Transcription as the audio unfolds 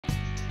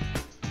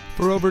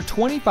For over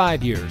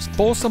 25 years,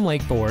 Folsom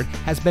Lake Ford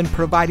has been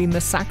providing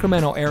the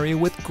Sacramento area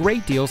with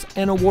great deals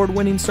and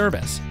award-winning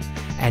service.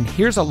 And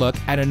here's a look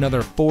at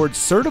another Ford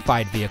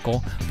certified vehicle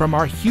from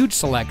our huge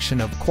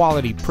selection of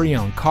quality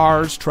pre-owned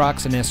cars,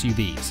 trucks, and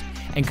SUVs,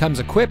 and comes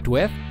equipped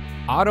with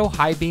auto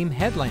high beam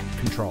headlamp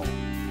control,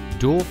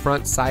 dual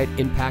front side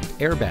impact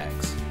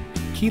airbags,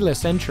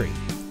 keyless entry,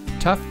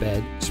 tough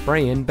bed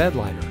spray-in bed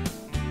liner,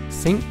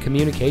 sync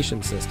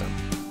communication system,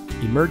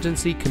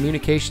 emergency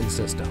communication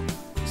system,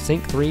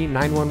 Sync 3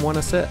 911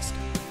 assist,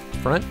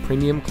 front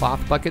premium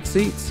cloth bucket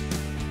seats,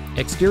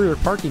 exterior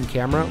parking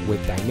camera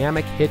with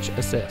dynamic hitch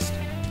assist,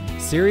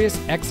 Sirius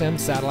XM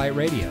satellite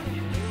radio,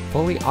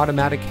 fully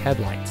automatic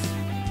headlights,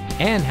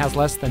 and has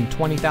less than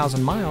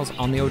 20,000 miles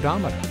on the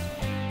odometer.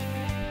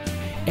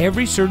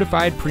 Every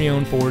certified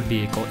pre-owned Ford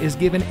vehicle is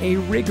given a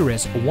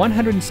rigorous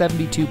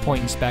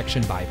 172-point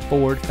inspection by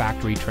Ford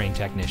factory-trained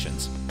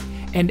technicians.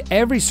 And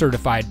every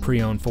certified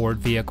pre-owned Ford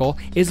vehicle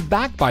is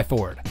backed by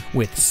Ford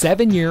with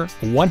 7-year,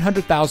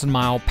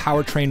 100,000-mile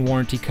powertrain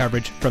warranty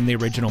coverage from the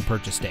original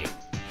purchase date.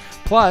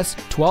 Plus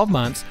 12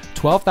 months,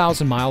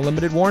 12,000-mile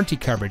limited warranty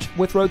coverage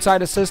with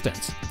roadside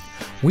assistance.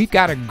 We've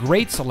got a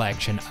great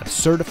selection of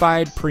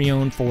certified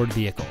pre-owned Ford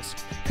vehicles.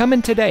 Come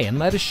in today and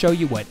let us show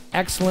you what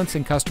excellence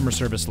in customer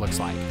service looks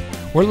like.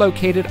 We're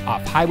located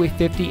off Highway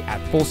 50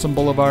 at Folsom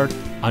Boulevard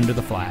under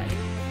the flag.